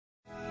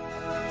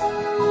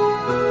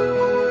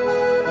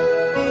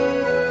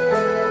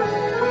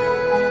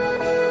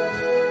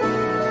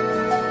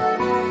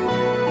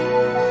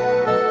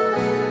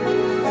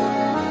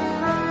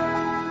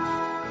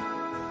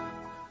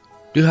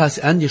Du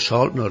hast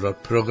angeschaltet naar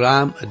het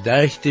programma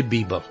Durch de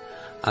Bibel.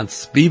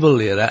 Als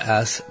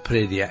Bibellehrer is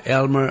prediker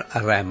Elmer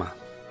Reimer.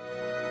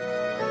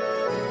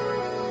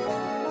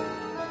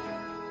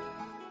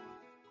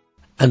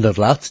 In het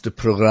laatste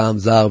programma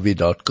zagen we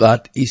dat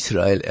Gott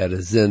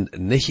Israel zin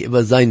nicht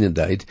über seinen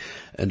deed,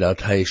 en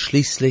dat hij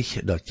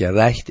schließlich dat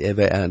gerecht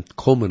het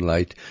komen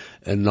leidt,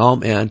 en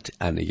nam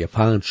aan de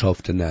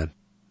Gefangenschaft aan.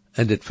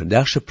 In dit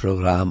vandaagse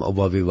programma,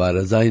 waar we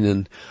waren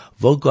zijn,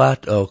 wo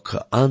Gott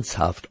ook ons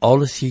heeft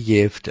alles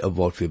gegeven,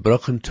 wat we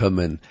brauchen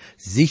om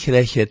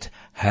sicheres,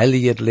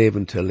 heiliges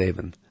Leben te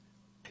leven.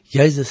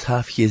 Jezus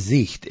heeft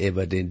gezegd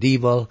over den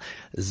Dievel,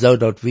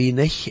 zodat we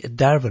niet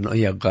derven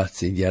euer Gott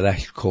zijn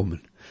gerecht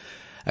komen.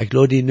 Ik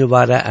laat die nu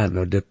waren aan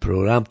om dit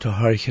programma te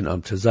horen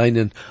om te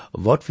zijn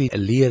wat we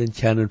leren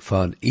kunnen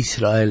van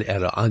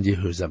Israël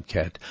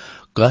aangehoorzaamheid.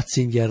 Gott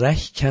zijn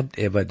gerecht komt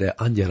over de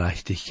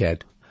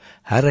ongerechtigheid.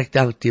 Herr, ik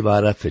dank die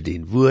ware voor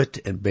din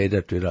woord en bid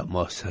dat u dat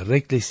moest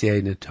rechtlich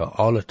zijn te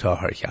alle te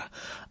horen.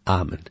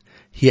 Amen.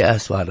 Hier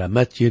is waar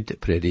met je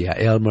prediker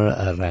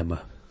Elmer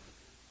Reimer.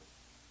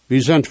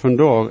 We zijn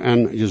vandaag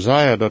in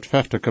Jesaja dat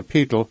 5e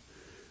kapitel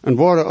en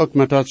worden ook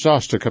met dat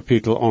 6e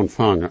kapitel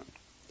ontvangen.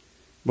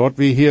 Wat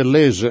we hier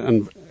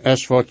lezen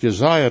is wat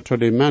Jesaja tot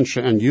de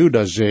mensen in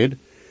Juda zei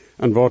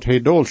en wat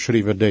hij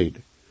dolschrijven deed.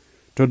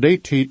 Tot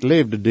die tijd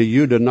leefde de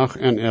Juden nog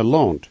in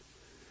land.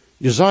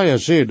 Jesaja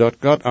zei dat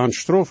God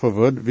aanstrofen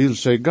wordt, wil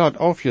zij God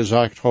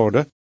afgezegd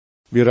houden,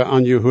 weer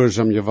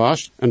aangehoorzaam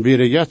geweest en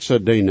weer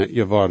jetzt dienen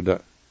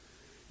geworden.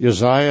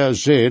 Jesaja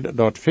zei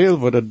dat veel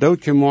worden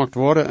doodgemaakt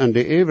worden en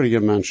de eeuwige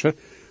mensen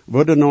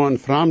worden naar een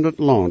vreemd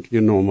land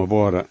genomen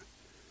worden.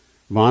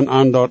 Wanneer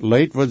aan dat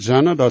leid wordt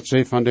zijn dat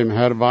zij van dem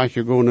Herr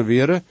weggegaan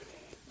worden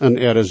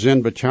en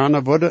zin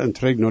bekennen worden en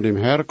terug naar dem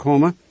Herr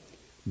komen,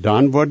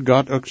 dan wordt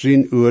God ook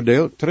zijn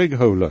oordeel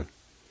terughouden.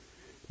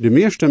 De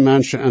meeste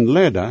mensen en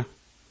leden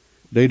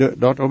deden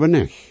dat aber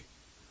niet.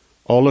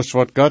 Alles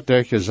wat God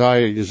tegen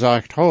Jesaja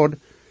gezegd had,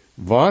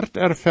 wordt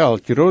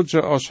erveld, groot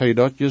zoals hij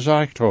dat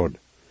gezegd had.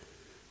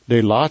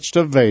 De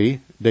laatste wee,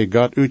 die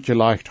God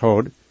uitgelegd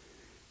had,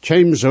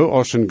 kwam zo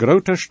als een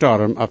grote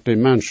storm op de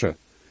mensen,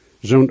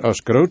 zond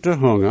als grote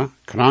honger,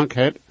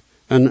 krankheid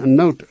en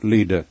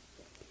noodlieden.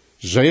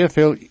 Zeer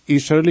veel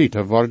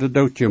Israëlieten worden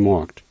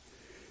doodgemaakt.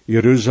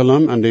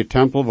 Jeruzalem en de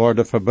tempel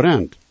worden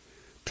verbrand,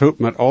 tot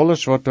met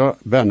alles wat er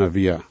binnen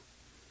weer.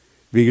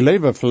 We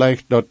leven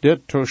vielleicht dat dit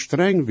te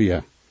streng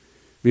weer.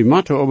 We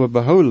moeten aber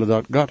behouden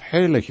dat God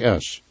heilig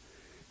is.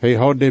 Hij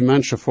had de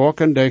mensen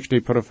volken durch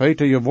de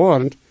profeten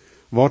gewarnd,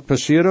 wat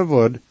passeren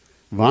wordt,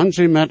 wanneer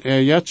ze met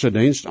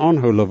jetsendienst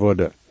aanhouden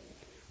worden.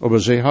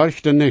 Aber ze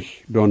horchten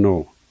niet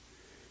daarna.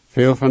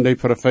 Veel van de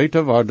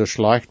profeten worden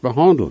slecht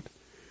behandeld,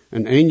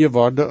 en eenje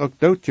worden ook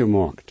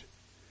doodgemaakt.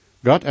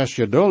 God is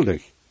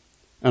geduldig,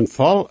 en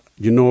vol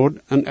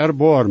genade en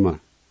erbarmen.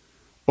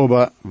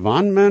 Aber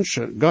wanneer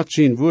mensen God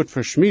zijn woord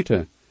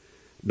versmieten,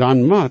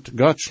 dan moet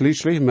God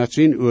schließlich met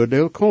zijn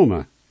oordeel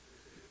komen.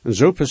 En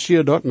zo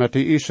passeert dat met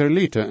de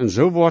Israëlieten, en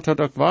zo wordt het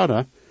ook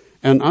waar,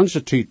 en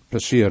onze tijd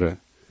passeren.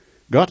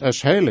 God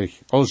is heilig,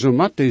 also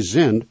moet de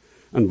zend,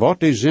 en wat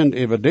de zend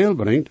everdeel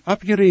brengt,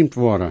 opgeruimd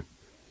worden.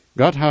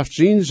 God heeft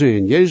zijn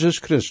Zoon, Jezus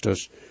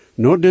Christus,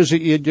 naar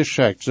deze eeuw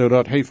geschickt,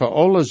 zodat hij voor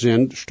alle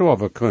zend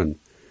sterven kan.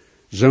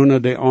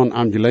 Zonen die aan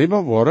hem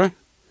geleven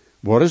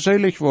worden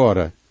selig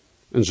worden.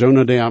 En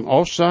zonen die hem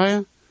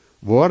afzaaien,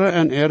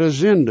 worden en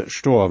zinde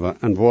sterven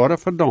en worden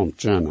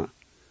verdampt zijn.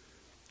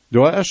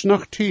 Daar is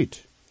nog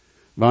tijd.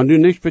 Wanneer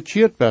du niet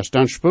bekeerd bent,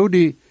 dan spoed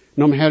die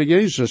naar Herr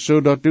Jezus,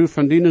 zodat du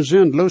van die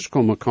zinde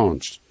loskomen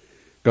kanst.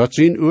 God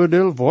zijn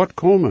oordeel wordt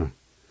komen.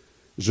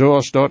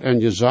 Zoals dat in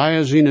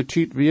Jesaja zijn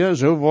tijd weer,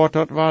 zo wordt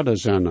dat waarde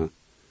zijn.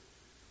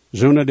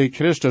 Zonen die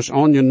Christus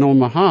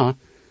aangenomen ha,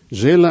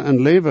 zullen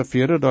een leven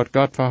vieren dat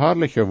God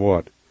verherrlijken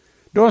wordt.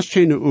 Dat is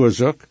geen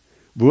oorzaak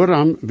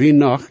waarom we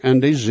nog in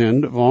die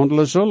zinde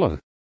wandelen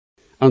zullen.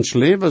 Ons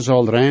leven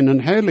zal rein en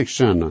heilig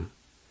zijn.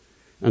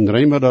 In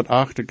Römer dat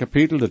 8e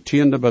kapitel, de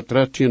 10e bij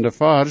 13e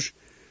vers,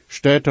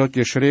 staat dat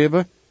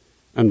geschreven,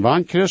 en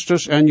wanneer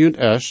Christus in junt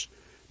is,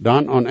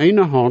 dan aan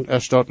ene hand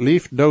is dat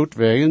lief dood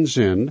wegen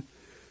zin,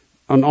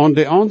 en aan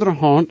de andere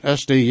hand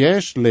is de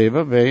juist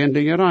leven wegen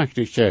de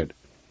gerechtigheid.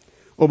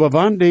 Aber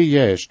wanneer de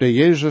juist, de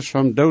Jezus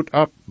van dood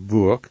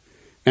opwoek,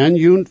 in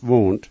junt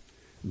woont,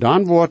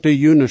 dan wordt de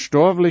june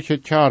sterfelijke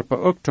kerper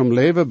ook zum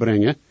leven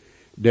brengen,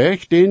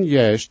 durch den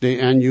juist die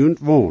in junt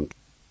woont.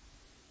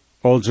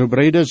 Also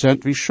breder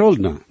sind wir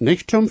Schuldner,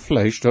 nicht zum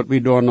Fleisch, dat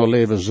wir door noch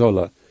leven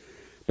zullen.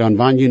 Dan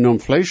wanneer je nom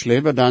Fleisch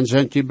leven, dan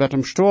sind je met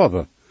hem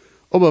sterven.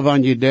 Aber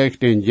wanneer je durch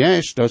den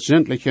juist dat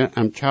zindliche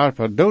am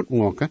kerper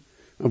doodmaken,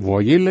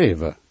 waar je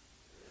leven.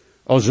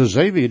 Also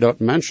zei we dat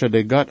mensen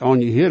die God aan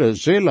je heren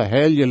zele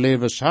heilige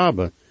levens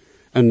hebben,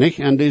 en niet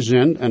in de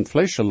zind en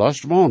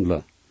vleeselast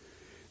wandelen.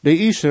 De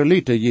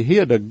Israëlieten je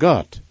heerde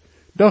God,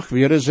 doch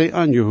werden zij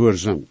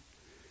ongehoorzaam.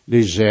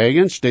 De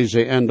zegens die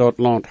zij in dat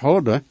land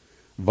hadden,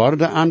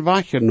 worden aan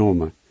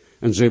weggenomen,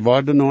 en zij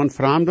worden naar een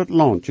vreemd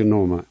land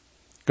genomen.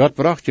 God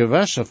bracht je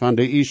wessen van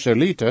de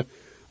Israëlieten,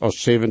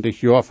 als 70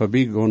 jaar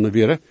voorbij gegaan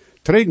werden,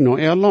 trägt nur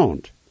ihr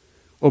Land.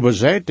 Aber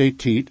seit der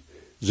Zeit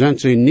sind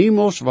sie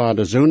niemals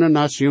waar so eine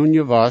Nation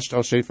gewast,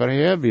 als sie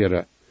vorher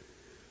wäre.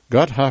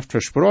 Gott hat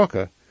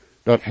versprochen,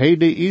 dat hij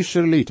de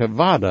Israëlieten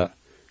waarde,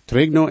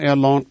 trägt nur ihr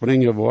Land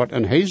brengen wordt,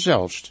 en hij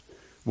zelfs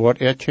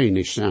wordt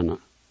König zijn.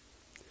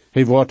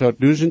 Hij wordt dat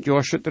 1000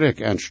 jaar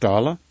terug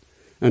aanstellen,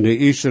 en de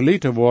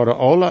Israëlieten worden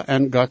alle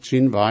en God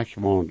zijn weg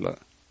wandelen.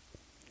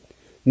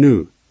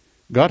 Nu,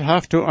 God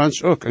heeft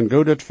ons ook een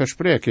goede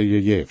verspreken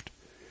gegeven.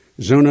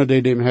 Zonder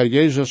die dem Herr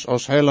Jezus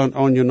als heiland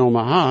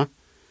aangenomen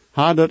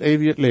ha dat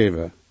eeuwig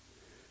leven.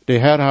 De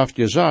Herr heeft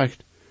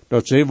gezegd,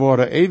 dat zij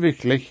worden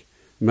eeuwiglich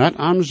met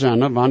am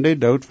zijn, wanneer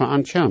de dood van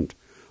aankomt,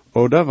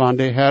 oder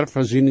wanneer de Herr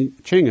voor zijn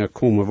tjingen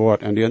komen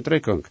wordt in de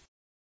entrekking.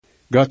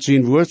 God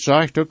zijn woord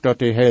zegt ook dat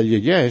de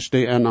Heilige Geest,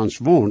 die in ons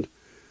woont,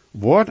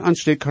 wordt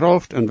ons de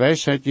kracht en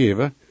wijsheid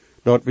geven,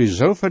 dat we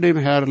zo voor dem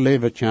Herr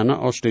leven kunnen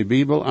als de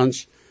Bibel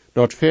ons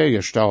dat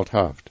vergesteld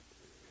heeft.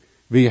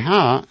 We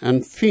hebben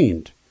een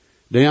vriend,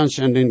 die ons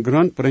in den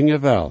grond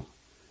brengen wil,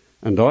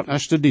 en dat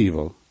is de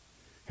duivel.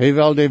 Hij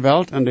wil de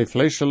welt en de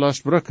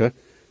vleeslust brukken,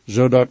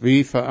 zodat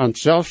we voor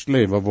onszelf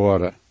leven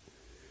worden.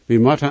 We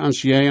moeten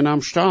ons jeën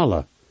am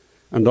stalen,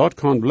 en dat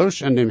kan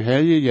bloos in dem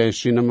Heilige Geest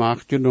zijn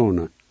macht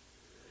gedaan.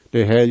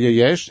 De Heilige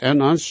Geest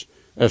en ons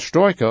is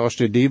sterker als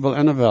de duivel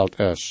in de welt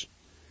is.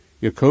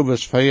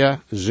 Jacobus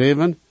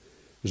 4:7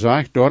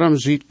 zegt, daarom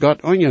ziet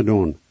God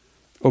ongedaan,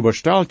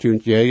 overstelt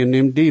junt jij in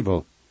dem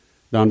duivel,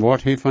 dan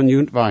wordt hij van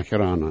junt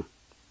weggerennen.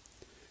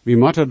 We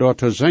moeten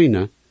daartoe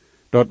zijn,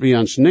 dat we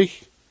ons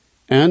niet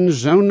en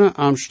zo'n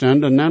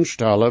omstanden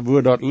aanstellen,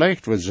 waar dat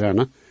leicht wordt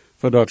zijn,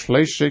 voor dat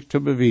vlees zich te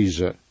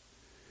bewijzen.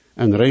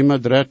 En Rema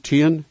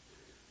 13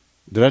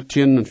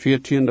 en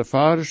 14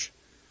 vers,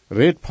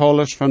 redt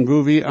Paulus van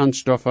hoe we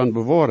ons daarvan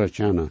bewahren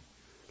kunnen.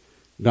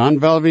 Dan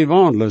wil we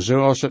wandelen,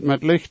 zoals het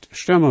met licht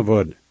stemmen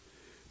wordt.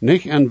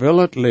 Niet in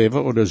willet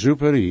leven oder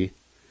superie,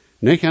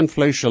 nicht in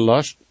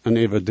vleeslust en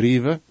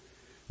overdrijven,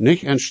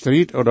 nicht in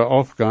strijd oder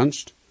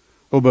afgunst,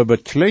 aber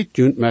bekleed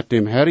junt met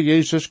dem Herr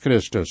Jesus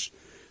Christus,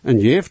 en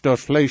geeft dat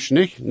vlees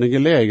niet de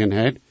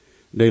gelegenheid,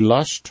 de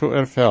last te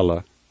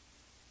ervellen.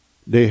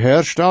 De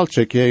Herr stelt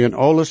zich tegen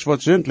alles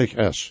wat zindelijk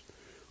is,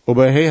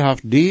 aber hij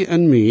heeft die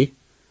en mij,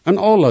 en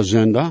alle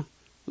zinder,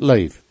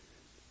 lief.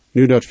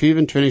 Nu dat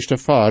 25e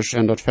vers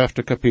en dat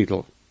 5e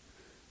kapitel.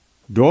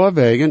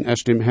 Doorwegen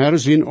is dem Herr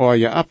zijn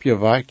oor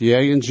abgewacht,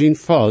 jij en zijn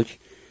volk,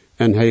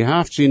 en hij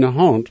heeft zijn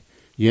hand,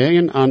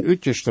 jij aan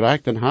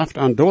uitgestrekt en heeft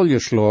aan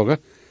doorgeslagen,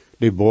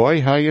 de boy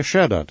hij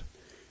geschedderd.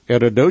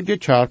 Er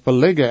doodgecharpen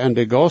liggen en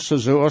de gossen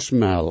zoals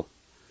mel.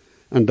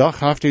 En doch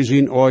heeft hij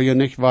zijn oor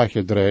niet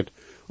weggedraaid,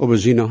 aber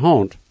zijn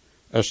hand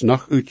is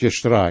nog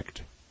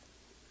uitgestrekt.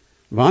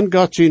 Wanneer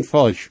God zijn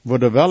volk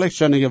worden wellicht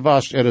zijn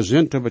gewast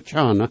zin te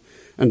bekennen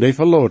en de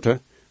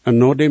verloten, en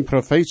naar dem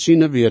profeet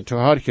zijn weer te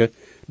harken,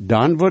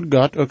 dan wordt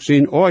God ook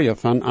zijn oor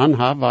van aan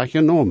haar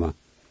weggenomen.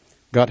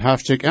 God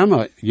heeft zich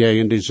immer jij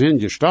in de zin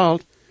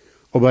gesteld,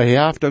 aber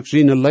hij heeft ook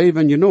zijn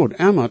leven genood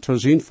immer te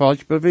zijn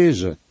volk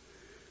bewezen.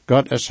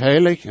 God is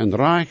heilig en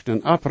recht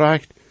en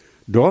oprecht,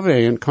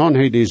 doorwegen kan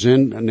hij die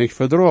zin niet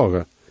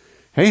verdragen.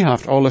 Hij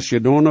heeft alles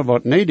gedaan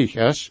wat nedig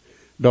is,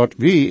 dat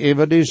wie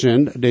over die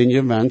zin den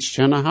je wens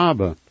kunnen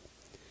hebben.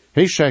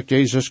 Hij zegt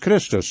Jezus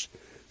Christus,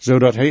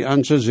 zodat hij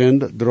onze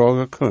zin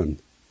dragen kan.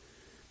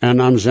 En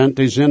am zijn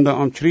die zinden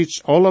om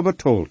kruis alle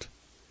betoeld.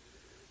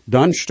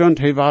 Dan stond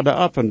hij weer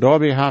op en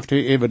daarbij heeft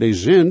hij over die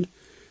zin,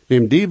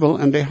 dem duivel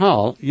en de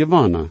hel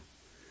gewonnen.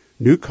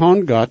 Nu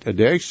kan God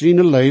durch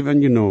zijn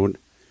leven genood,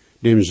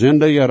 dem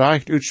zinde je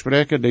recht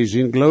uitspreken die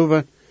zijn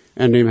geloven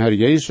en dem Herr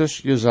Jezus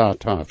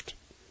gezegd heeft.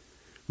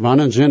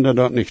 Wanneer een zinde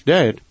dat niet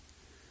deed,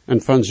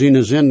 en van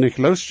zijn zin niet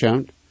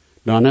loskomt,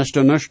 dan is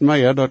er niets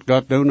meer dat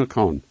God doen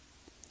kan.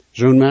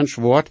 Zo'n mens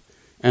wordt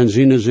en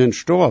zijn zin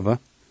sterven,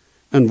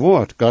 en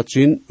wordt God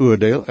zijn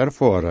oordeel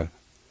ervaren.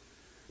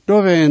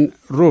 Daarom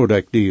raad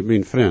ik die,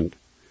 mijn vriend,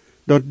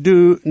 dat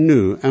du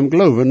nu am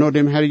geloven naar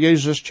dem Herr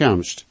Jezus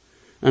komst,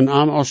 en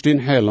am als den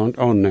heiland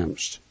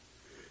aannemst.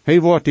 Hij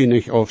wordt die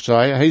niet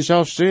afzeggen, hij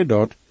zelf zei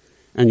dat,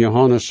 en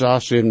Johannes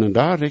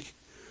 6:37,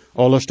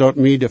 alles dat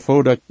mij de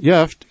Vader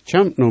geeft,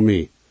 komt naar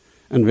mij,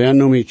 en wer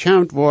naar mij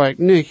komt, waar ik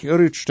niet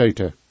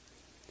uitsteten.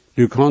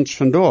 Du kanst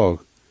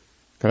vandaag,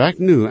 krijg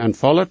nu en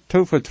volle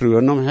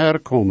toevertrouwen om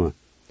herkomen,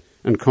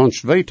 en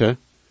kanst weten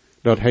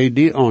dat hij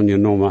die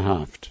aangenomen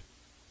heeft.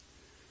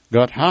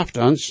 God heeft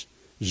ons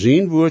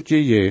zijn woord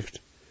gegeven,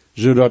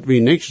 zodat we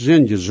niet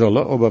zingen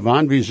zullen, aber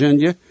wanneer we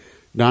zingen,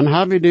 dan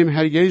hebben we dem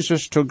Herr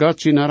Jezus tot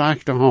God zijn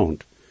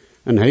rechterhand,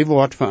 en hij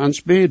wordt voor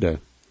ons beden.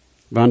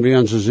 Wanneer we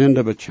onze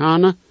zinden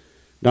bekennen,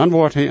 dan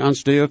wordt hij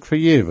ons die ook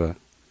vergeven.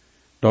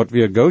 Dat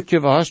we goed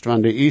gewast,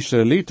 wanneer de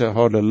Israëlieten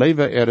hadden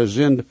leven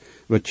zind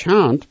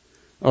bekend,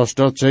 als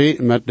dat zij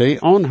met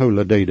die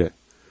aanhouden deden.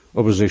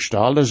 Aber ze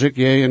stelden zich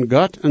tegen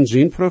God en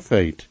zijn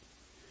profeet.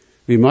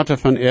 We moeten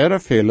van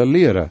vele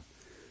leren,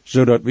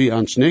 zodat we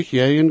ons niet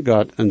tegen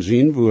God en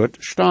zijn woord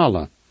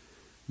stalen.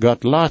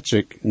 God laat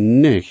zich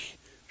niet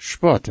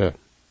spotten.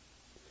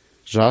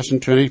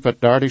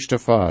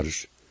 26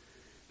 vers.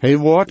 Hij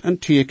wordt een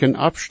teken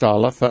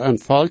afstallen voor een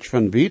volk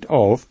van wiet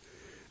af,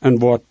 en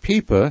wordt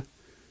piepen,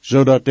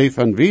 zodat die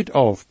van wiet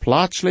af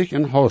plaatselijk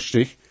en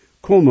hastig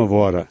komen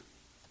worden.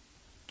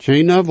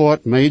 Keiner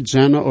wordt meid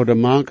zijn oder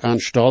mank aan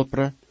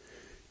stolperen,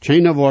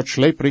 keiner wordt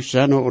schlepperig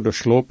zijn oder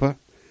slopen,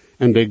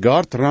 en de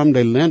gardram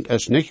de lint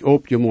is niet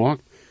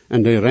opgemaakt,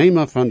 en de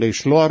reimen van de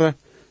sloren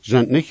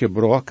zijn niet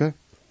gebroken.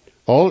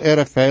 Al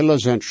ihre vijlen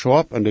zijn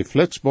scherp en de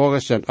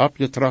flitsbogen zijn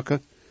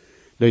afgetrokken.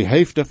 De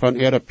heften van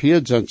ihre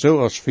pied zijn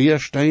zoals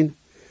viersteen,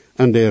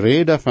 en de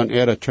reden van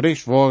ihre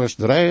trijswagens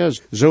draaien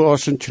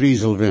zoals een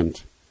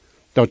triezelwind.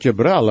 Dat je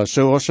brullen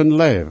zoals een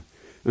leeuw,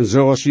 en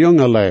zoals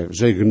jonge leeuw,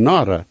 ze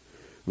gnarren,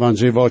 want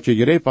ze wat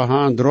je grepen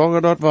haan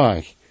drogen dat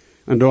weg,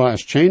 en daar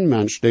is geen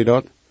mens die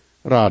dat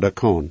raden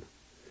kan.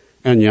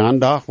 En jan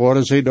dag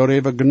worden ze door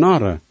even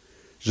gnarren,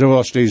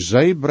 zoals die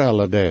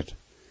zeebrullen deed.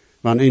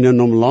 Wanneer in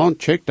een land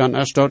kijkt, dan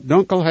is dat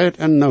donkerheid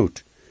en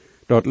nood.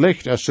 Dat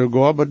licht is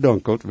sogar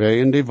bedonkeld wie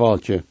in die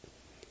waldje.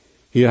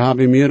 Hier heb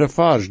ik meer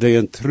ervaren die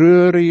een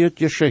treurige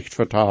geschicht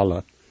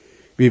vertalen.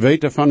 We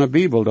weten van de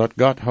Bijbel dat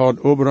God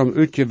had Abraham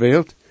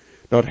uitgeweeld,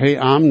 dat hij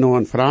hem naar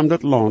een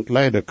vreemd land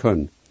leiden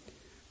kon.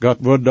 God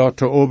wordt dat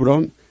te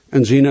Abraham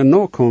en zijn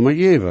nakomen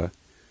geven.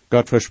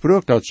 God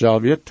versprook dat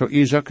zelf te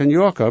Isaac en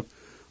Jacob,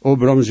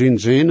 Abraham zijn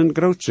zoon en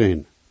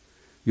grootzoon.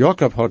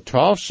 Jacob had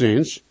 12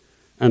 zoons,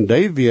 en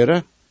die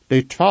waren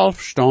de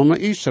 12 stammen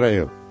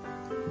Israël.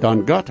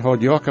 Dan God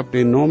had Jacob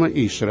de naam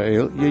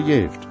Israël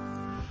gegeven.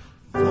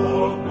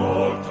 God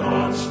maakt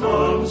ons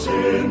van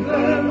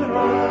zinnen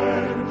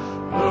rein,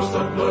 bloß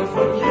dat bloed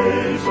van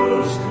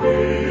Jezus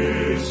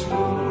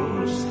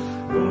Christus.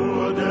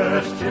 Nur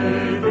der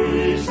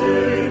wie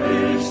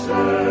selig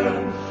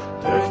sein,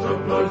 durch das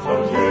bloed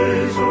van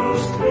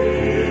Jezus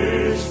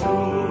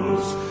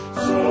Christus.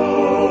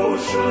 So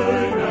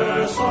schön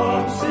es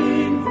uns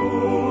ihm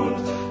gut,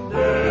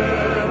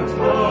 nennt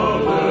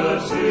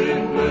alles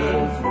in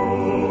den Flut.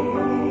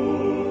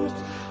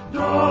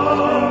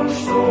 Dann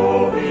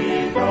so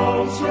wie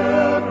ganz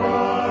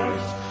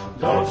erreicht,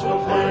 dat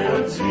wat hij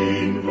het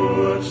zien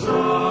wordt zegt.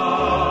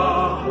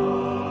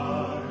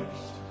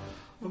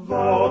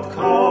 Wat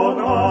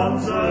kan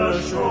onze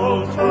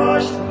schuld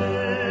recht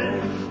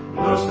nemen,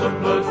 bloß het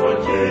bloed van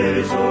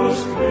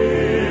Jezus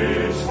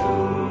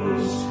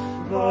Christus.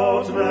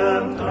 Wat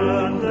wend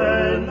in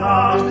de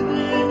nacht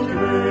niet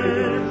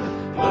weer,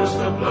 bloß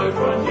het bloed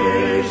van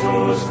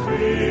Jezus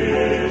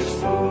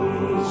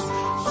Christus.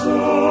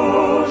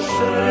 So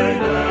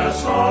schön es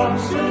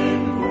uns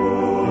ihm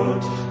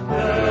gut,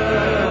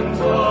 nennt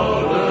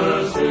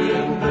alles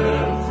in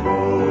den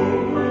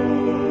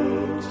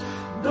Flut.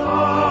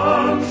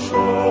 Dann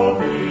so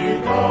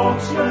wie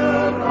ganz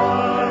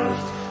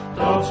gereicht,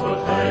 dat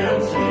wat hij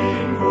uns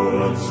ihm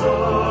gut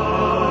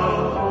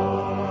sagt.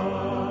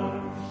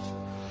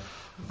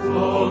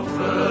 Wat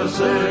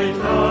verzeiht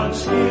uns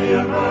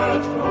hier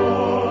met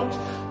Gott,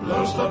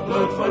 bloß dat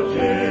bloed van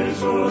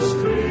Jezus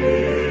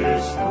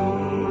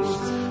Christus.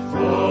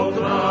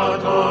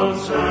 Vertrat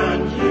ons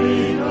en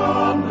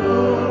jeder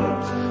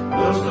Not,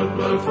 bloß dat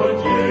bloed van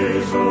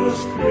Jezus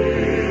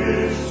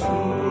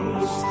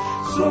Christus.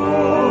 So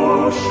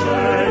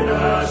schön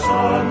es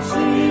uns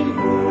ihm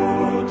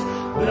gut,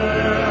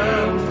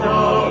 nennt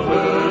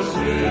alles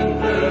in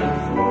den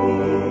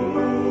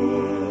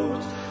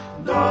Flut.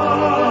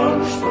 Dann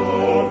sto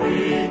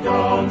wie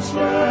ganz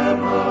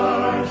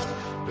gereicht,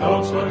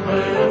 dat wat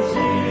hij uns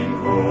ihm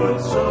gut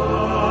sagt.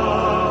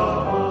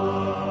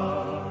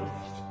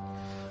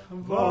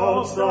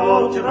 Wat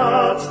dat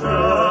laatste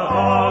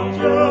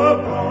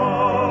aangebracht,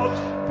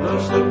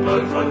 bloß het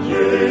bloed van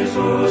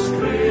Jezus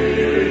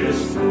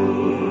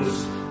Christus.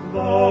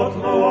 Wat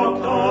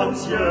maakt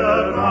ons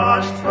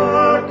gerecht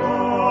voor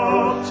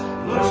God,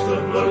 bloß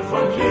het bloed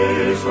van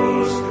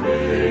Jezus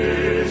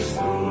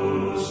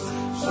Christus.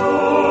 So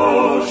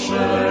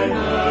schön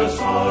es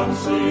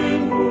uns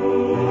ihm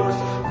gut,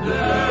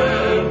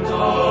 nennt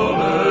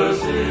alles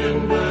in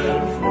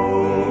den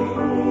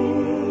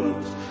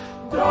Flut.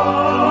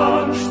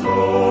 Dann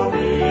sto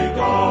wie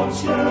ganz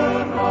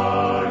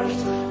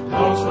gereicht,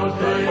 dat wat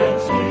hij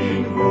het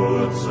ihm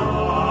gut sagt.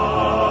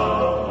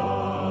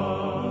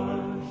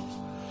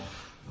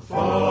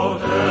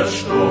 Wat es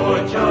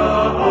stoot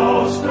ja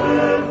aus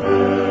der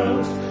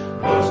Welt,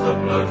 bloß das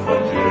bloed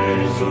van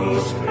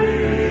Jezus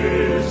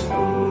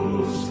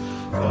Christus.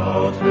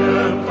 Wat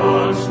nennt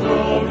uns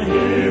nom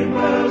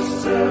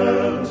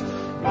Himmelszelt,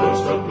 bloß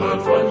das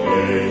bloed van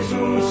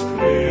Jezus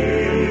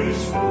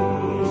Christus.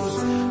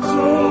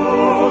 So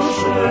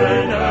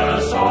schön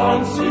es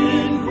uns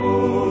ihm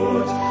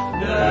gut,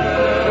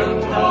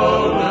 nennt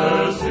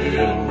alles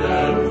in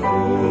den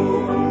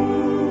Flut.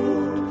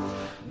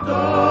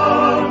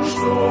 Dann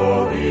sto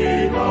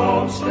wie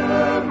ganz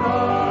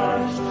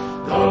gereicht,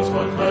 dat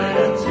wat hij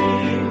uns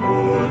ihm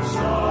gut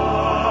sagt.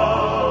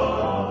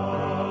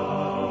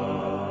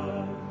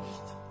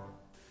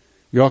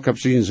 Jacob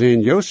zijn zoon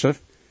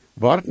Jozef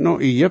werd naar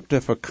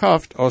Egypte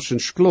verkauft als een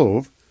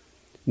slaaf,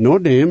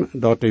 nadat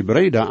dat de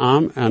brede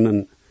arm en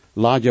een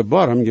lage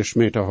barm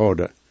gesmeten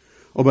hadden.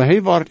 Maar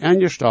hij werd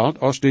aangesteld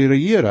als de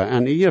regerer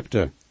in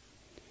Egypte.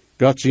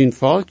 Gott zijn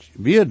volk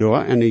weer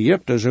door in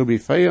Egypte zo bij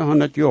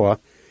 400 jaar,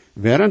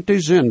 während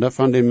die Sünde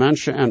van de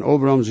mensen en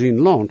Abraham zijn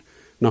land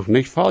nog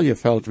niet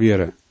volgeveld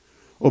werden.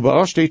 Aber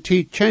als die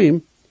tijd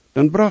kwam,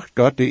 dan bracht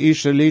God de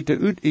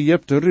Israëlieten uit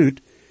Egypte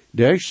uit,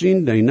 durch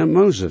zijn diener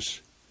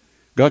Moses.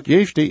 God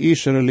geeft de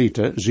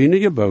Israëlieten zijn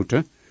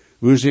geboten,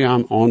 hoe ze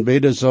hem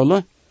aanbeden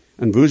zullen,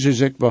 en hoe ze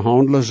zich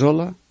behandelen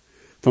zullen.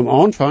 Vom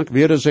aanvang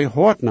werden ze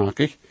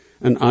hardnakkig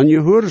en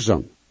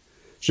ongehoorzaam.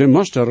 Ze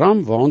moesten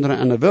ram wandelen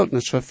in de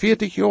wildnis voor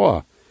 40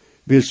 jaar,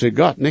 weil ze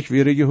God niet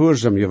weer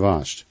gehoorzaam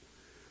geweest.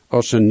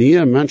 Als ze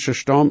nieuwe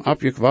menschenstam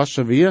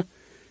abgewassen weer,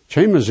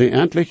 kwamen ze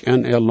endlich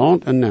in ihr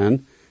land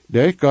hinein,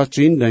 durch God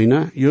zijn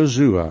diener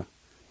Josua.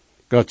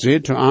 God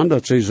zei te aan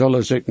dat ze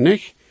zullen zich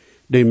niet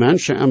de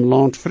mensen im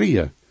land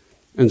vrieën,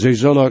 en ze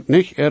zullen ook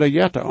niet ihre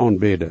jetten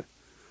aanbeden.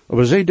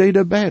 Aber ze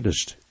deden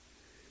beidest.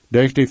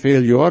 Durch die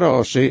veel jaren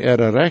als ze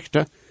ihre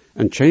rechten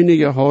en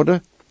tjenige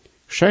hadden,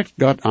 schickt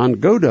God aan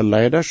goede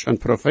leiders en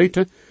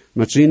profeten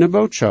met zijn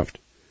boodschap.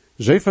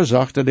 Ze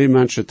verzachten die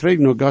mensen terug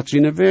naar God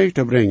zijn weg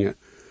te brengen,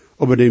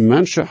 aber die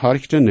mensen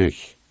harchten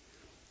niet.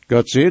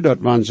 God zei dat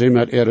wanneer ze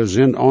met ihre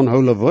zin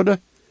aanhouden worden,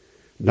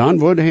 dan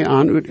worden hij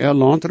aan uit ihr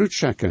land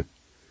uitschikken.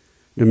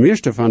 De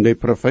meeste van die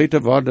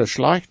profeten worden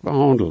slecht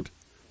behandeld.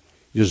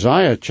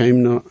 Jesaja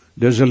kwam naar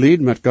deze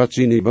lied met God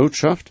zijn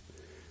boodschap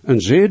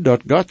en zei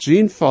dat God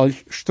zijn volk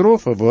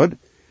straffen wordt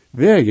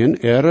wegen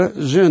ihre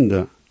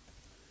zonde.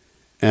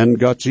 En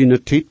God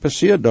zijn tijd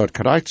passiert dat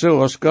krijgt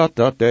zoals God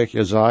dat durch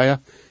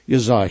Jesaja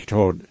gezegd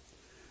had.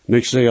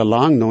 Niet zeer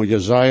lang na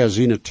Jesaja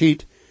zijn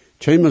tijd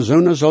kwamen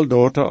zo'n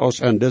soldaten als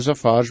in deze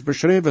vers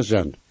beschreven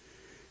zijn.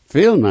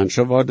 Veel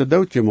mensen worden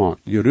doodgemaakt.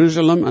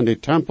 Jeruzalem en de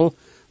tempel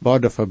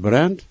worden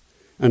verbrand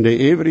en de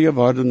Evreeën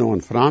worden naar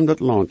een vreemd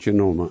land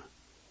genomen.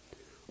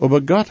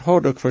 Aber God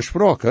had ook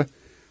versproken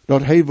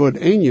dat hij wordt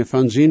een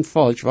van zijn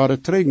volk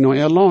waren terug naar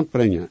ihr land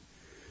brengen.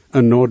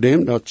 En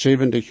nadat dat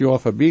 70 jaar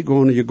voorbij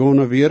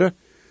gegaan waren,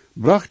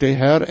 bracht de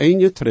Heer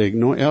een terug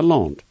naar ihr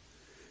land.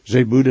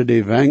 Zij boeden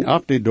de weng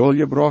op die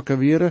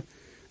dolgebroken waren,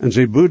 en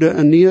zij boeden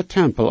een nieuwe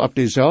tempel op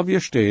dezelfde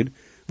stad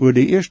waar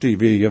de eerste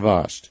weer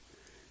was.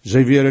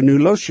 Zij waren nu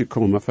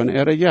losgekomen van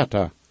ihre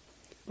jetten,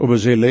 aber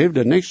zij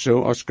leefden niet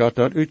zo als God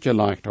dat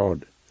uitgelegd had.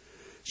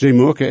 Zij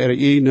maken ihre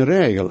eigen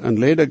regel en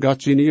leiden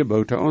God zijn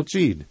geboten aan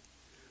zien.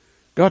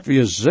 God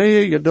was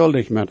zeer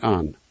geduldig met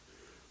aan.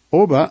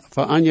 Aber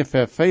voor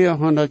ongeveer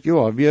 400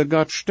 jaar weer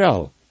God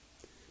stil.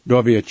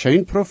 Daar weer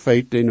geen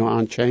profeet die nog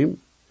aankwam.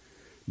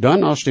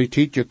 Dan als die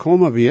tijd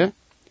gekomen weer,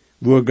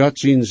 wo God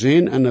zijn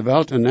zin in de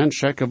wereld en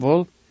checken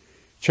wil,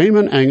 kwam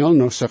een engel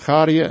naar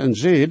Zacharia en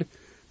zei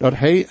dat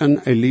hij en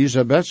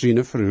Elisabeth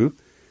zijn vrouw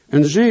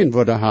een zin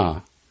worden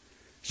ha.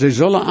 Zij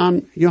zullen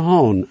hem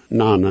Johan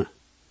namen.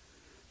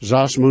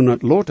 6 maanden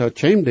later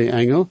kwam de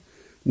engel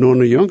naar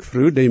een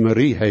jonkvrouw die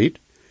Marie heet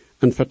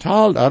en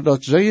vertelde haar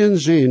dat zij een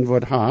zin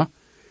wordt ha,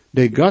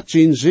 die God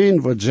zijn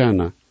zin wordt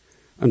zenden,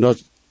 en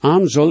dat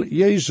hem zal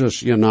Jezus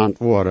genaamd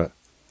worden.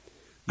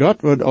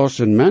 God wordt als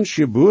een mens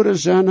geboren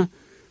zijn,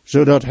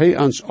 zodat hij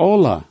ons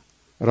alle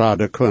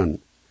raden kan.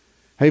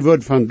 Hij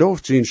wordt van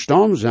dood zijn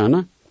stam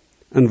zijn,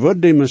 en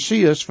wordt de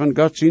Messias van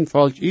God zijn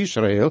volk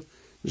Israël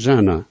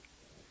zijn.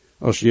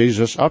 Als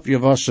Jezus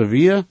opgewassen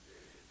weer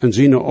en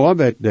zijn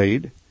arbeid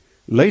deed,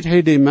 liet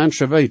hij de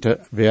mensen weten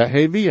wer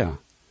hij weer.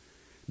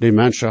 De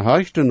mensen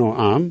hechten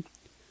naar hem,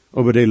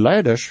 aber de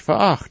leiders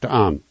verachten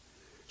hem.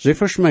 Ze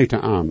versmeten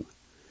hem.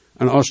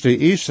 En als de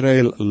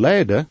Israël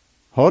leidden,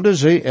 hadden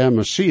ze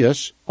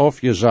Messias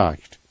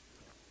afgezegd.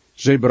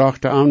 Ze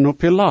brachten hem naar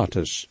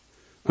Pilatus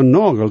en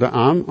nagelden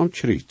hem om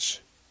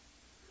kruis.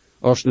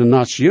 Als de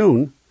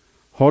nation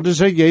hadden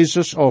ze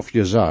Jezus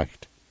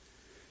afgezegd.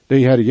 De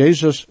Heer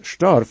Jezus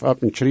stierf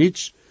op een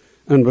kruis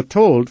en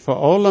betaald voor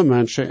alle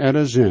mensen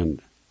ihre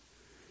zonde.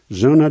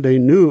 Zonen die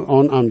nu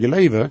aan hem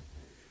leven,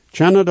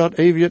 kunnen dat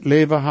eeuwig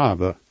leven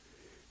hebben.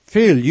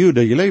 Veel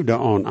Joden leefden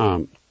aan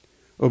hem,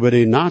 aber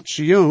de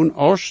nation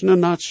als een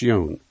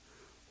nation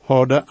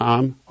hadden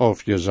hem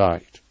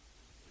afgezegd.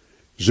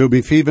 Zo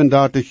bij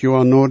 35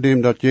 jaar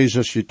nadat dat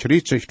Jezus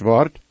gekruisigd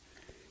werd,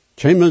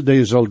 kwamen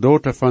de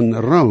soldaten van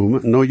Rome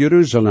naar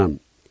Jeruzalem.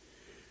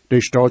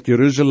 De stad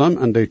Jeruzalem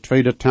en de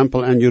tweede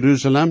tempel in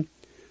Jeruzalem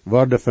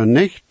werden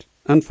vernicht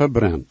en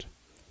verbrand.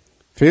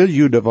 Veel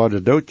Joden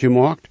werden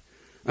doodgemaakt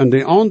en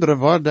de anderen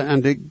werden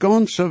in de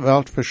ganze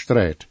wereld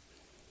verstrooid.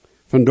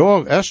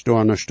 Vandaag is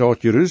daar een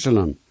stad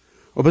Jeruzalem,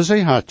 aber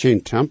zij had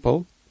geen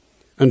tempel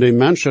en de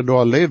mensen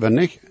daar leven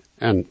niet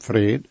in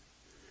vrede.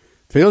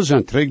 Veel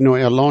zijn terug naar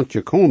ihr land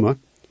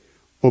gekomen,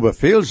 aber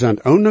veel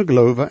zijn ohne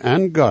geloven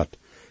en God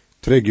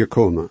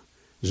teruggekomen.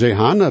 Zij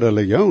hebben een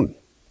religion,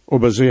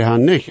 aber zij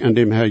hebben niet in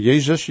dem Herr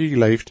Jezus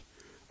geleefd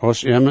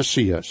als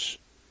Messias.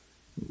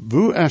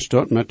 Hoe is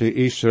dat met de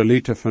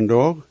Israëlieten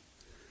vandaag?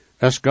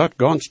 Is God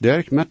ganz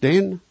derg met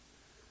den?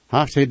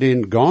 Heeft hij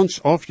den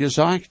ganz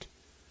afgezegd?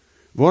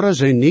 Worden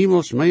zij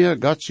niemals meer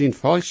God zijn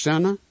volk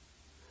zijn?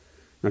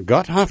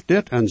 God heeft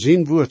dit en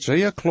zijn woord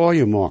zeer klaar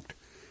gemaakt.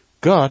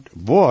 God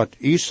wordt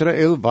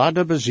Israël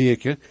waarde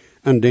bezeken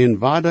en den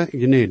waarde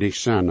gnedig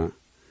zijn.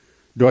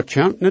 Dort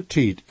komt ne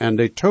tijd en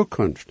de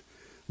toekomst,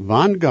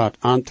 wann God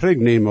aan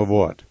terugnemen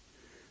wordt.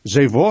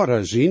 Zij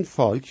worden zijn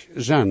volk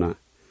zijn,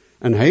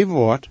 en hij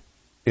wordt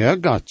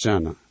God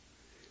zijn.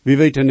 We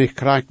weten niet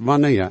krijgt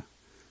wanneer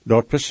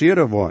dat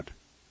passeren wordt.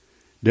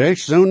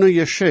 Deze zo'n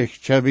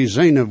geschichte we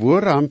zijn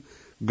waarom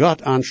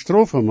God aan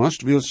straffen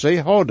moest, wil zij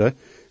houden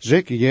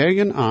zich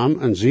jegen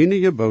aan en zijn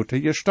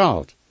geboten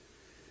gestalt.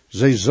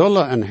 Zij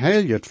zullen een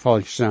heilig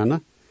volk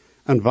zijn,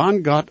 en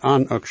wanneer God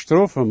aan ook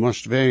straffen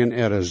moest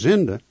wegen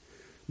zinde,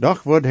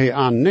 doch wordt hij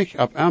aan niet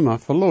op immer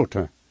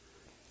verloten.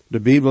 De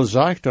Bijbel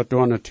zegt dat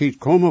door een tijd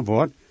komen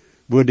wordt,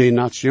 waar de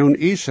nation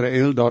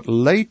Israël dat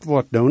leid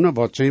wordt doen,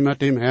 wat zij met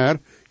dem Heer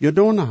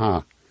gedaan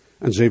ha.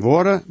 En zij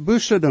worden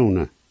busse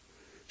doen.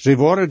 Zij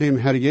worden dem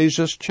Heer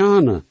Jezus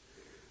tjane.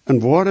 En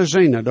worden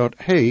zijn dat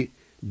hij,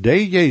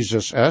 de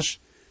Jezus is,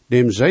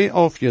 dem zij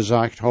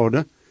afgezegd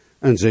hadden,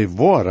 en zij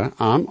worden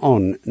aan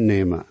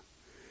aannemen.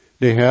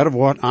 De Heer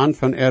wordt aan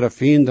van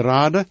vriend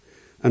raden,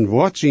 en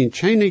wordt zijn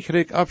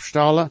koninkrijk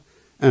opstellen,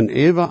 en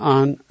eeuwen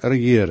aan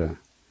regeren.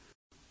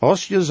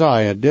 Als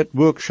Jesaja dit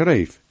boek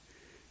schreef,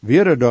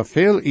 waren er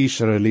veel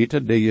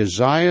Israëlieten die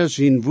Jesaja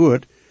zijn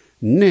woord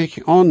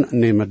niet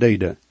aannemen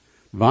deden,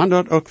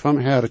 wanneer dat ook van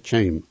Heer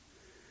kwam.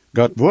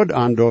 God wordt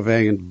aan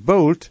doorwegen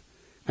bold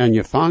en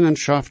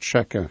gevangenschap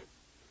schikken.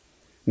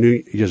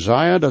 Nu,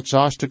 Jesaja, dat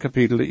 6e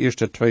kapitel, de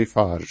eerste 2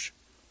 vers.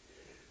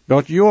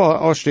 Dat jaar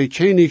als de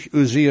koning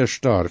Uzia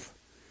starf,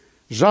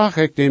 zag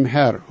ik dem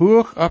Heer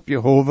hoog op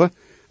Jehovah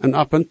en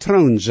op een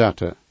troon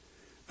zetten,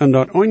 en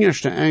dat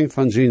onderste eind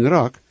van zijn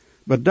rok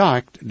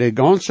bedekt de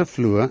ganse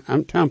vloer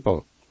am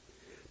tempel.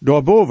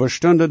 Daarboven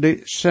stonden de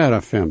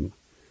seraphim.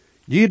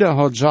 Jeder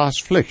had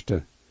 6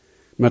 vlechten.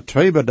 Met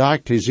 2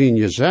 bedekt hij zijn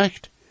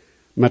gezicht,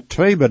 met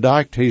 2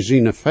 bedekt hij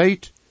zijn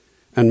feit,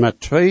 en met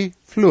 2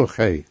 vloog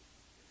hij.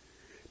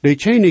 De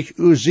koning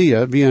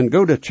Uzia wie een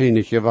goede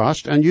koning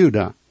geweest en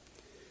Juda.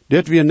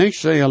 Dit weer niet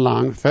zeer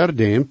lang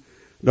verdem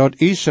dat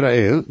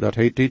Israël, dat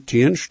heet die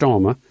 10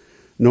 stammen,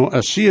 naar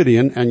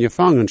Assyrien en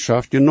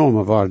gevangenschap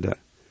genomen worden.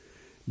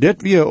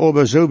 Dit weer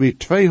over zo wie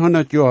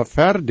 200 jaar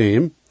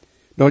verdem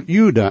dat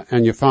Juda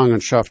in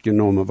gevangenschap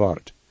genomen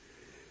wordt.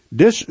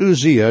 Dis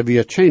Uzia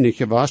weer koning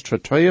geweest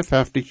voor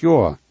 52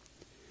 jaar.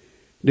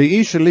 De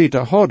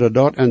Israëlieten hadden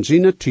dat in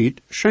zijn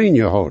tijd schijn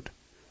gehad.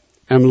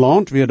 Im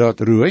land weer dat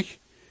ruhig,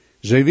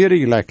 zij weer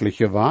gelijkelijk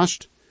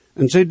geweest,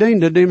 en zij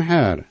dienden dem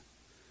Heer.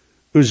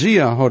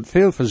 Uzia had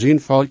veel voor zijn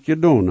volk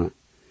gedaan.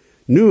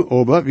 Nu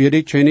aber weer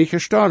die koning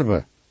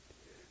gestorven.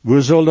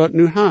 Hoe zal dat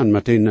nu gaan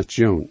met de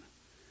nation?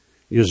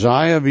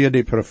 Jesaja weer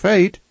de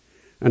profeet,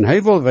 en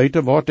hij wil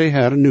weten wat de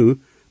Heer nu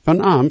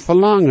van hem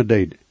verlangen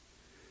deed.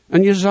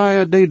 En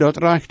Jesaja deed dat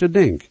rechte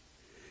ding.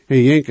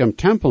 Hij ging hem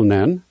tempel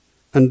nen,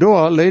 en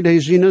daar leed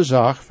hij zijn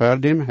zaak voor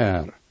dem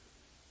Heer.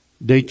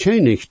 De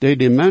koning die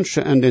de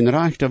mensen en den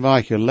rechte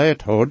weg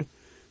geleid had,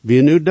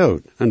 wie nu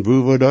dood, en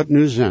hoe we dat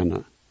nu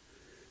zijn.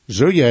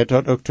 Zo gaat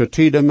dat ook te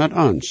tijden met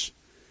ons.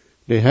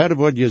 De Heer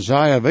wordt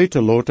Jesaja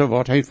weten laten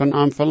wat hij van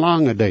hem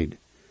verlangen deed.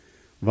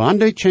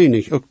 Wanneer de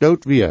koning ook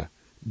dood weer,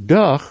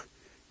 doch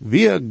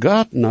weer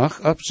God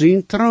nog op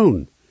zijn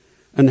troon,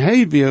 en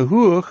hij weer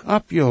hoog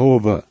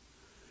opgehoven.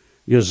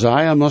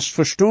 Jesaja moest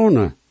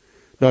verstaan,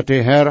 dat de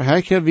Heer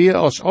hecher weer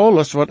als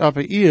alles wat op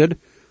de aarde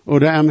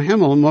of am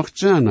hemel mocht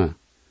zijn.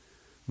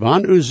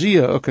 Wanneer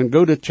Uzia ook een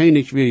goede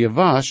koning weer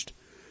geweest,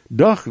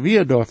 doch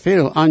weer door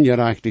veel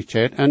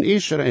ongerechtigheid in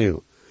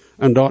Israël,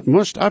 en dat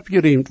moest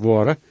opgeruimd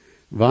worden,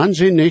 wanneer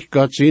ze niet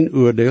God zijn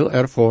oordeel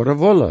ervaren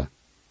willen.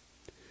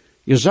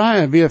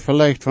 Jesaja weer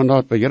verlegd van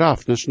dat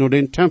begrafenis naar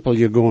den tempel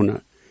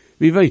gegaan.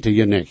 Wie weten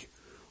je niet.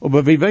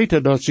 Maar wie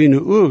weten dat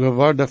zijn ogen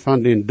worden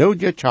van den dood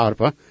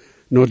gecharpen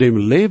naar dem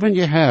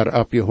levende Heer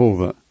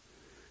opgehoven.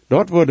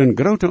 Dat wordt een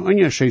grote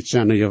onderscheid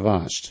zijn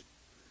geweest.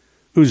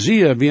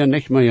 Uzia weer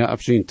niet meer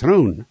op zijn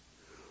troon.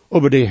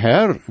 Maar de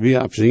Heer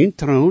weer op zijn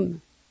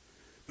troon.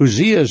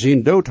 Uzia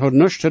zijn dood had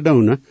niets te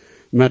doen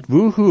met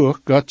hoe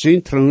hoog God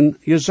zijn troon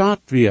gezet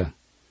weer.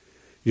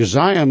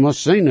 Jesaja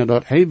moest zijn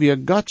dat hij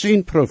weer God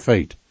zijn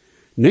profeet,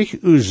 niet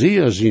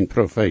Uzia zijn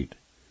profeet.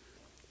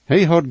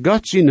 Hij had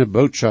God zijn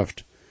boodschap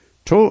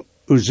tot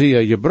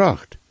Uzia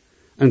gebracht,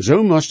 en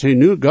zo moest hij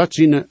nu God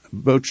zijn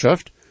boodschap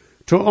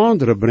tot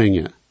anderen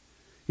brengen.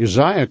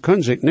 Jesaja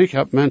kon zich niet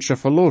op mensen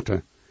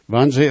verlaten,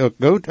 wanneer zij ook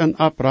goed en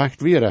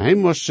oprecht waren. Hij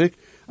moest zich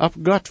op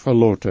God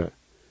verlaten.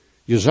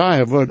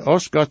 Jesaja wordt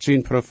als God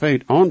zijn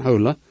profeet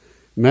aanhouden,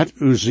 met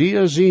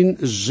Uzia zijn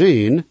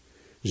zeen,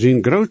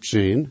 zijn groot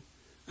zijn,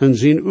 en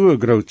zijn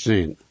oergroot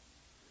zijn.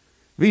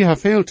 We hebben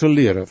veel te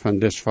leren van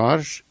dit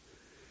vers.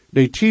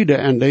 De tijden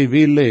en die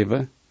we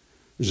leven,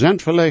 zijn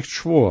vielleicht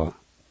zwaar.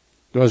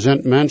 Er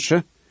zijn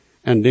mensen,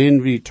 en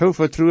denen we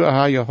toevertrouwen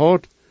hebben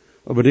gehad,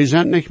 maar die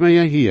zijn niet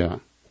meer hier.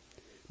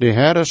 De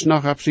Heer is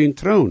nog op zijn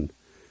troon,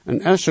 en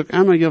is ook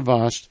immer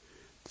geweest,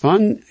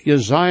 van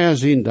Jesaja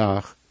zijn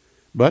dag,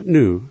 maar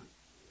nu.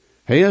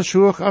 Hij is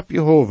hoog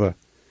opgehoven.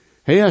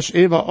 Hij is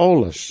even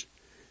alles.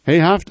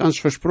 Hij heeft ons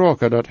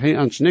versproken dat hij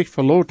ons niet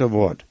verlaten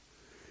wordt.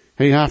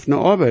 Hij heeft een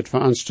arbeid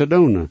voor ons te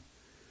doen,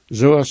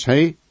 zoals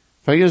hij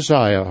voor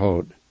Jesaja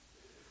had.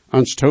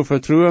 Ans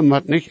toevertrouwen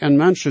moet niet aan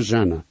mensen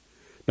zijn,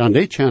 dan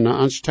die kennen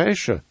ans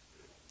tegen.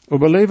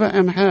 Overleven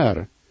hem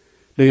Herr,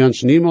 die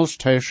ons niemals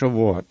tegen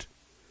wordt.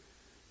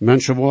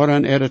 Mensen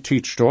worden in de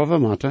tijd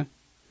sterven moeten,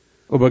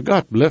 aber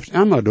God blijft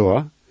immer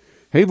door.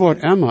 Hij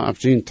wordt immer op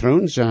zijn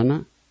troon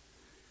zijn.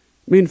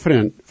 Mijn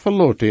vriend,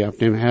 verloot die op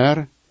dem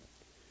Herr.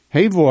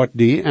 Hij wordt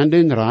die aan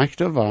den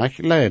rechte weg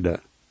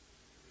leiden.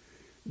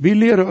 We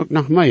leren ook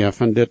nog meer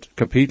van dit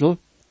kapitel.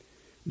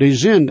 Die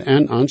zin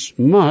aan ons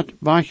moet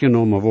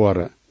weggenomen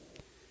worden.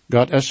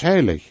 God is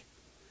heilig.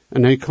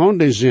 En hij kan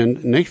die zin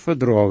niet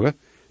verdragen,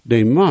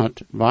 die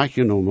moet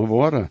weggenomen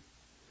worden.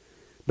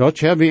 Dat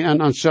hebben we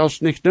aan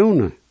onszelf niet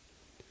doen.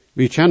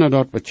 We kunnen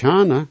dat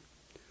bekennen,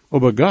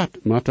 aber God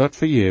moet dat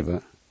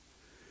vergeven.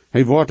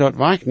 Hij wordt dat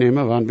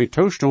wegnemen, wanneer we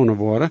toestonden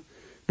worden,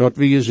 dat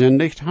we je zin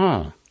niet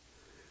hebben.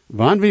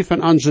 Wanneer we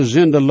van onze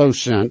zinden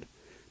los zijn,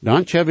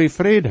 dan hebben we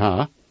vrede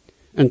hebben,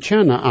 en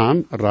kunnen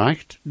hem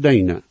recht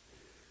dienen.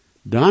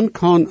 Dan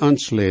kan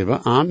ons leven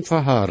hem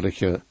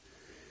verherrlichen.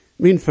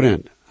 Mijn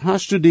vriend,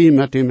 hast u die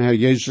met dem Herr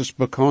Jezus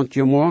bekend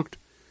gemaakt?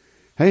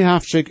 Hij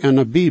heeft zich in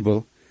de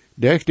Bijbel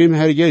durch dem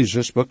Herr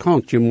Jezus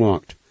bekend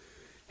gemaakt.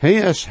 Hij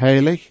is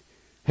heilig,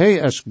 hij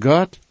is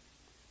God,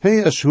 hij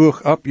is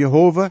hoog op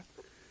Jehovah,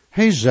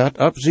 hij zit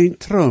op zijn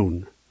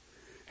troon.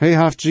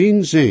 Hij heeft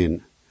zijn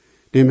zin,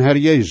 dem Herr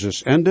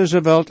Jezus, in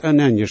deze wereld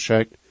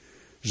ingeschikt,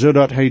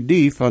 zodat hij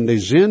die van de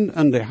zin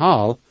en de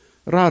haal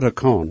redden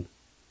kan.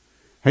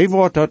 Hij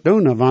wordt dat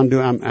doen, wanneer du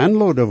am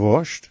aanladen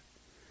worst.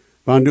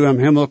 Wanneer du am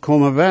Himmel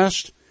komen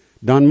west,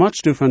 dan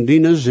moet du van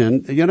die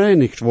zin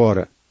gereinigd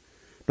worden.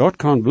 Dat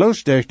kan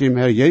bloos durch dem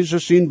Herr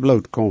Jezus in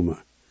bloot komen.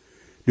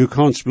 Du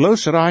kannst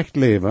bloos recht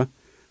leven,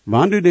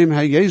 wanneer du dem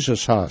Herr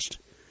Jezus hast.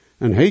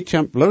 En hij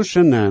komt bloos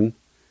in,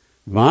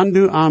 wanneer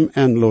du am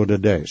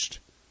aanladen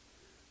deest.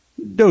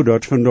 Doe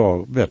dat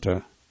vandaag,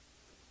 bitte.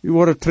 Je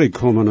wordt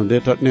terugkomen en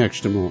dit het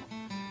nächste Mal.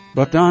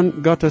 Maar dan,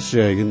 Gottes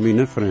zegen,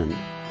 mijn vriend.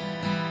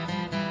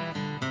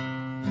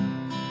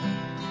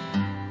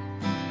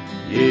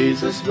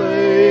 Jesus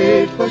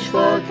weet,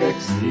 versprach ik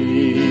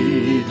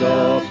zie,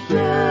 dat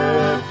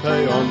geeft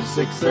hij ons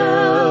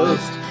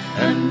zichzelf.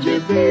 En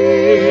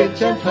gebed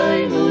kent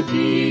hij nu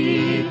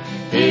die,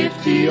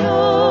 heeft die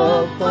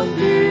op van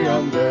die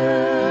am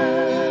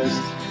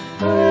best.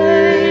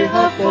 Hij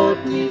hat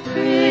God niet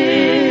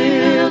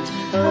geert,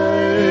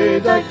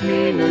 hij dat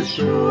meine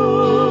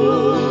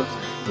schuld.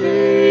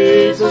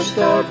 Jezus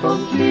starb am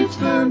Kreuz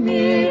für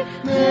mich,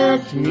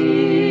 merkt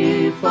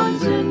mich von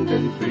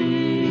Sünden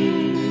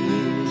frei.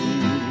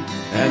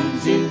 En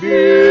zijn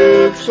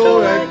buik zo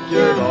echt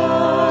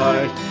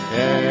gereicht,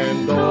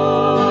 en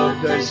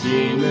dort der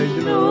seine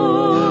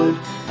Grund,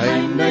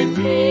 en mijn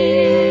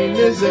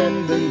meine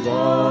Sünden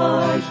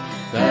weich,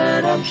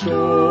 der am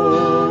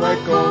Stuhl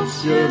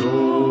ons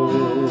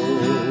geruht.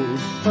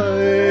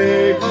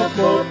 Hij hat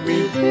Gott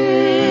mich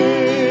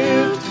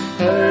geehrt,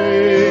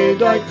 hij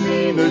dat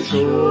meine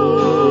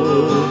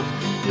Schuld.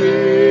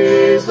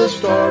 Jesus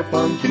starb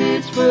am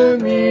Kreuz für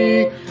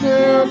mich,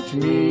 macht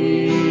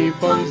mich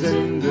von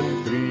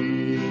Sünden frei.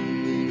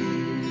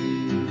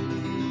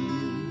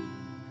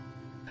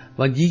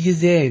 Wenn je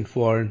gesehen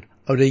worden,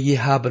 oder je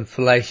haben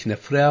vielleicht eine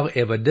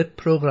Frage über das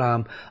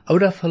Programm,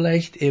 oder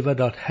vielleicht über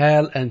das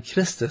Heil in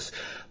Christus,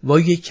 wo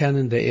je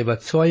können die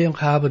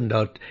Überzeugung haben,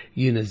 dass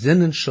jene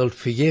Sinnenschuld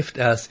vergift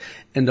ist,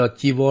 und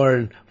dass je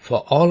wollen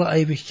vor aller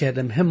Ewigkeit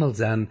im Himmel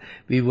sein,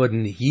 wir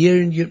würden hier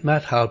in Jut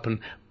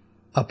mithelfen,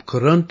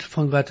 aufgrund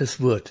von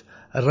Gottes Wort.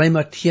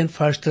 Römer 10,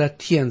 Vers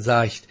 13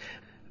 sagt,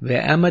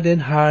 wer immer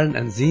den Herrn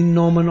in seinen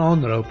Namen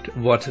anruft,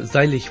 wird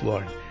selig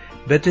worden.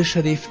 Bitte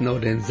schrift noch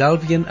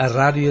denselben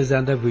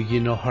Radiosender, wo je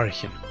noch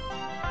horchen.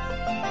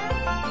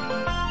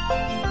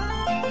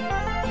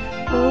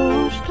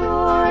 O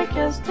stark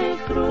ist die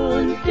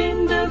Grund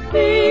in der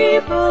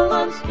Bibel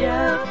uns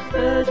gibt,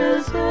 für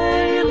das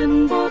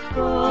Heilen, was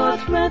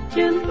Gott mit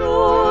den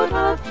Rot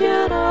hat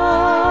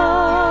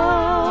gerat.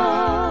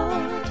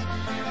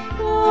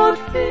 Dort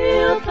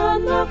fehlt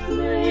dann noch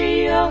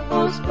mehr,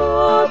 aus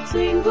Gott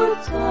sein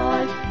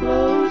Gutzeit,